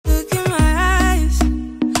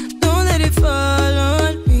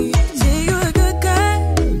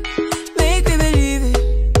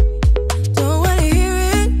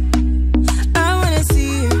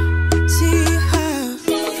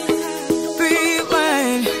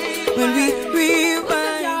when we rewind. What's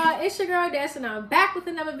up, y'all? It's your girl Dash, and I'm back with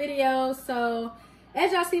another video. So,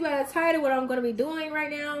 as y'all see by the title, what I'm going to be doing right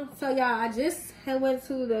now. So, y'all, I just went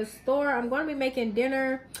to the store. I'm going to be making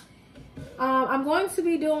dinner. I'm going to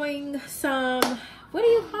be doing some, what do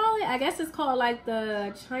you call it? I guess it's called like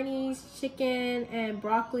the Chinese chicken and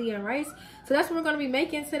broccoli and rice. So, that's what we're going to be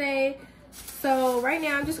making today. So right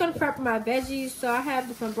now I'm just going to prep my veggies. So I have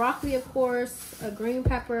some broccoli, of course, a green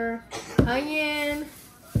pepper, onion,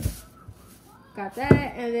 got that,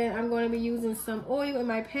 and then I'm going to be using some oil in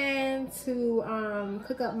my pan to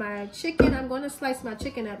cook up my chicken. I'm going to slice my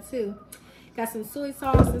chicken up too. Got some soy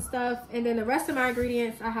sauce and stuff, and then the rest of my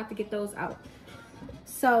ingredients I have to get those out.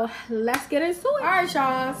 So let's get into it. All right,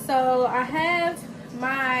 y'all, so I have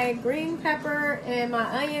my green pepper and my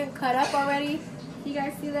onion cut up already. You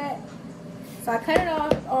guys see that? So I cut it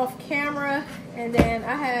off camera, and then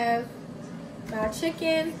I have my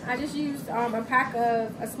chicken. I just used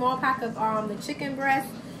a small pack of the chicken breast,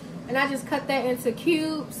 and I just cut that into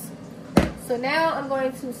cubes. So now I'm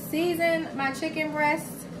going to season my chicken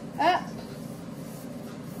breast up,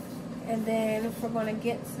 and then we're going to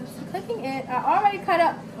get to cooking it. I already cut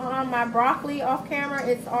up my broccoli off camera.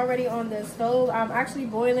 It's already on the stove. I'm actually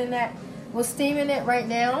boiling that. We're steaming it right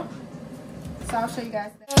now. So I'll show you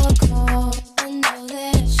guys that. I know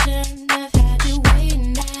that I shouldn't have had you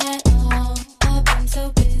waiting at all. I've been so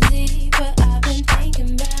busy, but I've been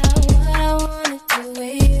thinking about what I wanna do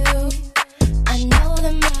with you. I know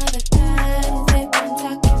them other guys, they've been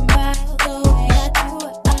talking about the way I do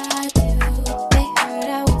what I do. They heard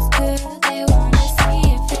I was good, they wanna see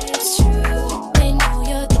if it's true. They know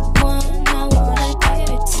you're the one I wanna give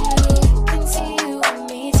it to. Can see you and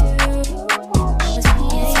me too. I was me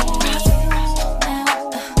and you.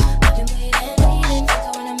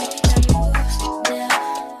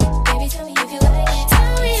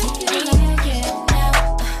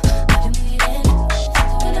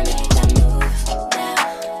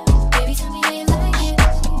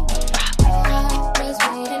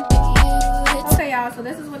 So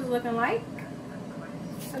this is what it's looking like.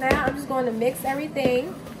 So now I'm just going to mix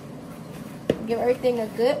everything, give everything a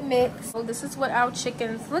good mix. So this is what our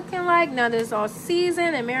chicken's looking like. Now this is all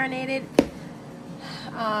seasoned and marinated.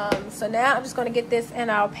 So now I'm just going to get this in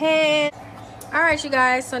our pan. Alright, you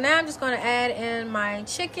guys, so now I'm just going to add in my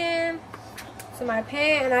chicken to my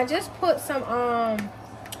pan, and I just put some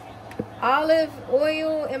olive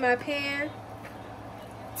oil in my pan.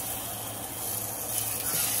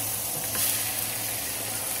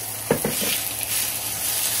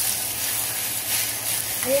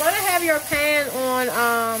 You want to have your pan on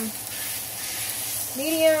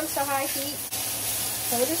medium to high heat.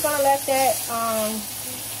 So we're just going to let that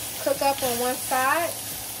cook up on one side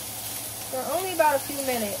for only about a few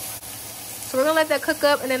minutes. So we're going to let that cook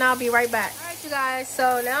up, and then I'll be right back. Alright, you guys,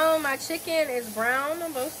 so now my chicken is brown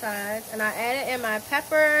on both sides, and I added in my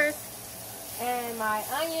peppers and my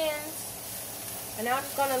onions. And now I'm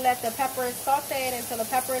just going to let the peppers saute until the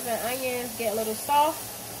peppers and onions get a little soft.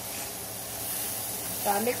 So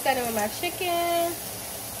I mix that in with my chicken.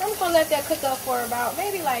 I'm just going to let that cook up for about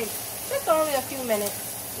maybe like just only a few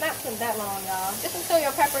minutes. Not that long, y'all. Just until your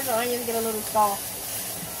peppers and onions get a little soft.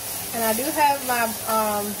 And I do have my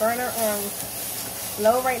burner on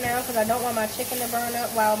low right now because I don't want my chicken to burn up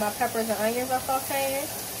while my peppers and onions are sauteing.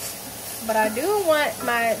 But I do want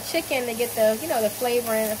my chicken to get the, you know, the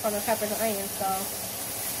flavor in from the peppers and onions. So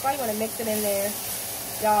probably want to mix it in there.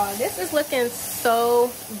 Y'all, this is looking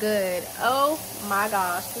so good. Oh my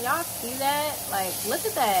gosh, can y'all see that? Like, look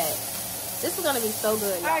at that. This is gonna be so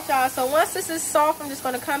good. All right, y'all, so once this is soft, I'm just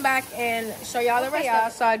gonna come back and show y'all the rest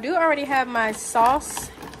of it. So I do already have my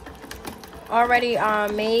sauce already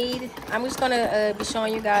made. I'm just gonna be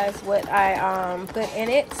showing you guys what I put in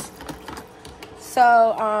it. So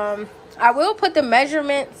I will put the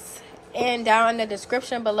measurements down in the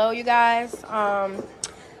description below, you guys.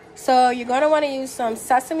 So you're going to want to use some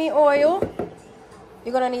sesame oil.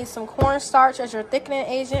 You're going to need some cornstarch as your thickening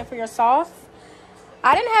agent for your sauce.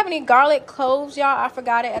 I didn't have any garlic cloves, y'all. I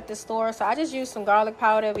forgot it at the store. So I just used some garlic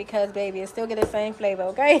powder because, baby, it still get the same flavor,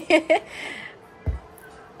 okay?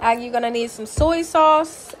 You're going to need some soy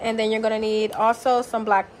sauce. And then you're going to need also some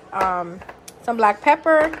black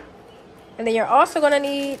pepper. And then you're also going to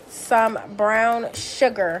need some brown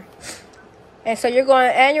sugar. And so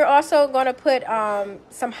you're also going to put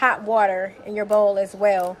some hot water in your bowl as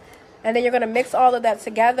well. And then you're going to mix all of that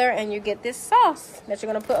together, and you get this sauce that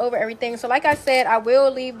you're going to put over everything. So like I said, I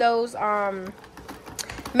will leave those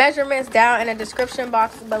measurements down in the description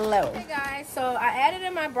box below. Okay, guys, so I added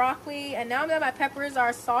in my broccoli, and now that my peppers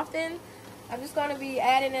are softened, I'm just going to be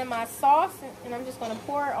adding in my sauce, and I'm just going to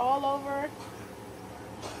pour it all over.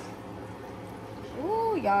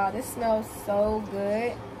 y'all, this smells so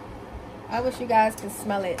good. I wish you guys could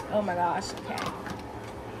smell it. Oh my gosh. Okay.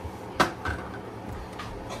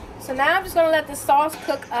 So now I'm just gonna let the sauce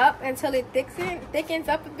cook up until it thickens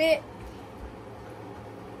up a bit.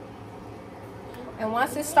 And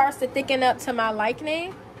once it starts to thicken up to my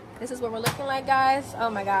liking, this is what we're looking like, guys.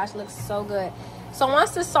 Oh my gosh, looks so good. So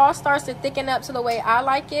once the sauce starts to thicken up to the way I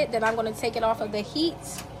like it, then I'm gonna take it off of the heat.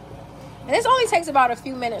 And this only takes about a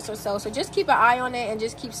few minutes or so. So just keep an eye on it and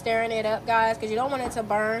just keep stirring it up, guys, because you don't want it to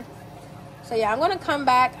burn. So yeah, I'm gonna come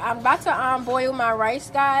back. I'm about to boil my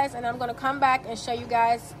rice, guys, and I'm gonna come back and show you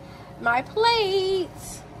guys my plate.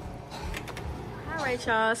 All right,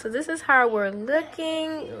 y'all, so this is how we're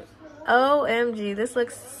looking. OMG, this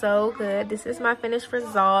looks so good. This is my finished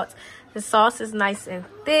result. The sauce is nice and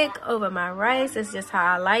thick over my rice. It's just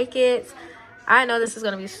how I like it. I know this is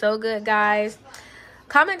gonna be so good, guys.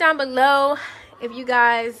 Comment down below if you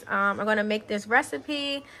guys are gonna make this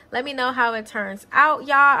recipe. Let me know how it turns out,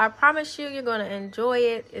 y'all. I promise you, you're gonna enjoy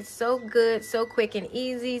it. It's so good, so quick and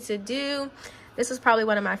easy to do. This is probably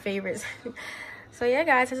one of my favorites. So yeah,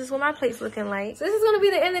 guys, this is what my plate's looking like. So this is going to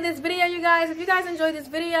be the end of this video, you guys. If you guys enjoyed this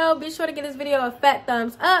video, be sure to give this video a fat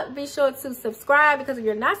thumbs up. Be sure to subscribe, because if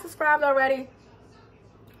you're not subscribed already,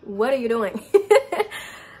 what are you doing?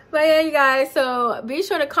 But yeah, you guys, so be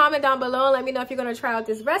sure to comment down below and let me know if you're going to try out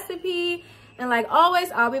this recipe. And like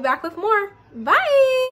always, I'll be back with more. Bye!